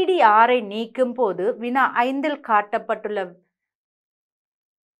 LED ஆரை நீக்கும் போது வினா 5 காட்டப்பட்டுள்ள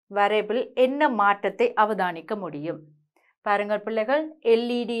வரைபில் என்ன மாற்றத்தை அவதானிக்க முடியும்? பாருங்கள் பிள்ளைகள்,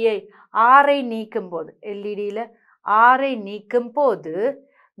 எல்இடியை ஆரை நீக்கும் போது, எல்இடியில் ஆரை நீக்கும் போது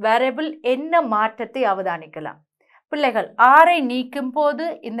வரைபில் என்ன மாற்றத்தை அவதானிக்கலாம்? பிள்ளைகள், ஆரை நீக்கும் போது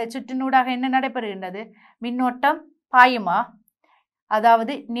இந்த சுற்றினூடாக என்ன நடைபெறுகின்றது? மின்னோட்டம் பாயுமா?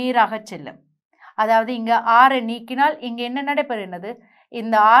 அதாவது நீராக செல்லும். அதாவது இங்க ஆரை நீக்கினால் இங்க என்ன நடைபெறுகிறது?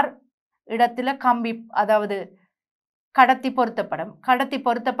 இந்த ஆர் இடத்துல கம்பி, அதாவது கடத்தி பொருத்தப்படும். கடத்தி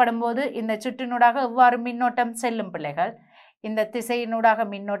பொருத்தப்படும் போது இந்த சுற்றினூடாக எவ்வாறு மின்னோட்டம் செல்லும் பிள்ளைகள்? இந்த திசையினூடாக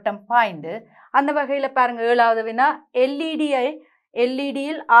மின்னோட்டம் பாய்ந்து, அந்த வகையில பாருங்க 7வது வினா,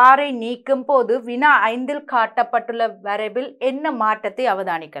 எல்இடியில் ஆரை நீக்கும் போது வினா 5 காட்டப்பட்டுள்ள வரைபில் என்ன மாற்றத்தை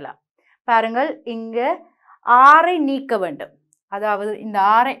அவதானிக்கலாம்? பாருங்கள், இங்க ஆரை நீக்க வேண்டும். அதாவது இந்த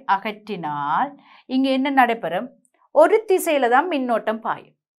ஆரை அகற்றினால் இங்க என்ன நடைபெறும்? ஒரு திசையில தான் மின்னோட்டம்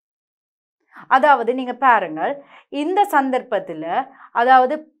பாயும். அதாவது நீங்க பாருங்கள், இந்த சந்தர்ப்பத்தில்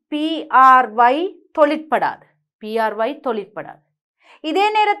அதாவது PRY தொழிற்படாது. PRY தொழிற்படாது. இதே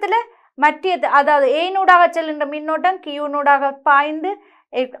நேரத்தில் மற்ற, அதாவது ஏனூடாக செல்கின்ற மின்னோட்டம் கியூனூடாக பாய்ந்து,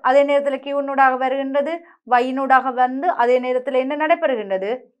 அதே நேரத்தில் கியூனூடாக வருகின்றது, வைனூடாக வந்து அதே நேரத்தில் என்ன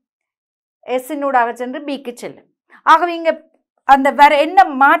நடைபெறுகின்றது? எஸ்ஸினூடாக சென்று பிக்கு செல்லும். ஆகவே இங்க அந்த வேற என்ன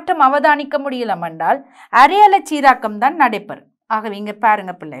மாற்றம் அவதானிக்க முடியலாம் என்றால் அரையலை சீராக்கம் தான் நடைபெறும். ஆகவே இங்க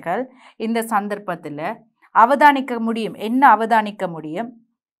பாருங்க பிள்ளைகள், இந்த சந்தர்ப்பத்தில் அவதானிக்க முடியும். என்ன அவதானிக்க முடியும்?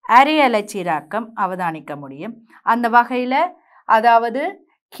 அரையலை சீராக்கம் அவதானிக்க முடியும். அந்த வகையில் அதாவது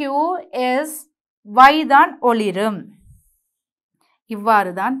QSY தான் ஒளிரும்.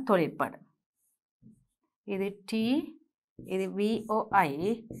 இவ்வாறு தான் தொழிற்படும். இது T, இது VOI.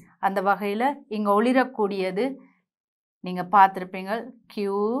 அந்த வகையில் இங்கே ஒளிரக்கூடியது நீங்கள் பார்த்துருப்பீங்க,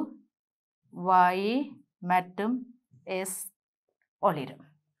 QY மற்றும் S ஒளிரும்.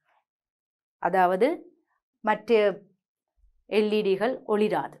 அதாவது மற்ற எல்இடிகள்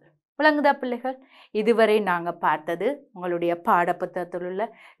ஒளிராது. விளங்குதா பிள்ளைகள்? இதுவரை நாங்கள் பார்த்தது உங்களுடைய பாடப்புத்தகத்தில் உள்ள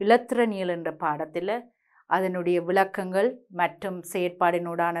இலத்திரனியல் என்ற பாடத்தில் அதனுடைய விளக்கங்கள் மற்றும்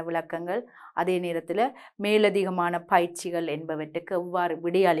செயற்பாடினூடான விளக்கங்கள், அதே நேரத்தில் மேலதிகமான பயிற்சிகள் என்பவற்றுக்கு எவ்வாறு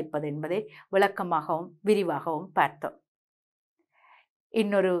விடையளிப்பது என்பதை விளக்கமாகவும் விரிவாகவும் பார்த்தோம்.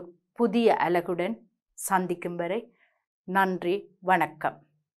 இன்னொரு புதிய அலகுடன் சந்திக்கும் வரை நன்றி, வணக்கம்.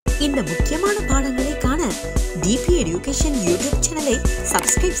 இந்த முக்கியமான பாடங்களை காண டிபி எடுகேஷன் யூடியூப் சேனலை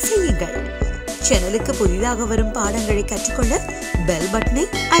சப்ஸ்கிரைப் செய்யுங்கள். சேனலுக்கு புதிதாக வரும் பாடங்களை கற்றுக்கொள்ள பெல் பட்டனை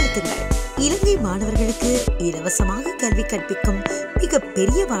அழுத்துங்கள். இலங்கை மாணவர்களுக்கு இலவசமாக கல்வி கற்பிக்கும்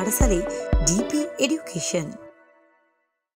மிகப்பெரிய பாடசாலை டிபி எடுகேஷன்.